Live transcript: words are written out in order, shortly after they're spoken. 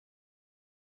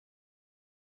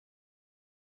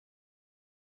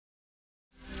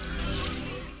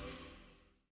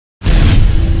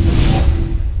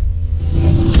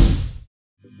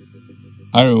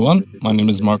Hi everyone, my name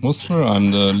is Mark Muster.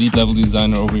 I'm the lead level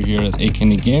designer over here at A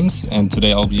Games, and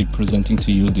today I'll be presenting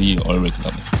to you the oil rig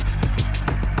level.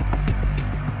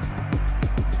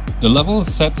 The level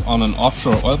is set on an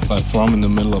offshore oil platform in the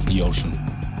middle of the ocean.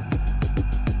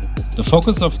 The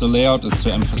focus of the layout is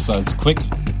to emphasize quick,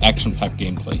 action-packed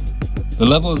gameplay. The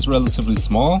level is relatively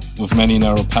small, with many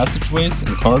narrow passageways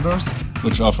and corridors,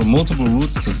 which offer multiple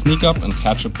routes to sneak up and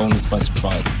catch opponents by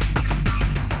surprise.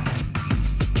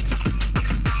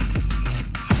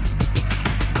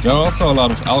 There are also a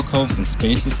lot of alcoves and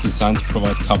spaces designed to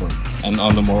provide cover, and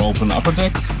on the more open upper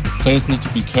decks, players need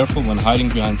to be careful when hiding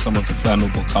behind some of the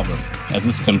flammable cover, as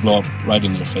this can blow up right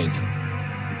in your face.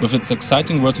 With its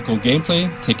exciting vertical gameplay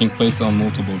taking place on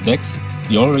multiple decks,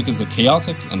 the oil rig is a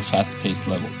chaotic and fast-paced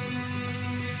level.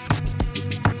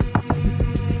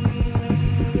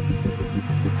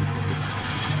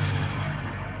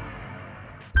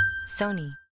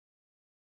 Sony.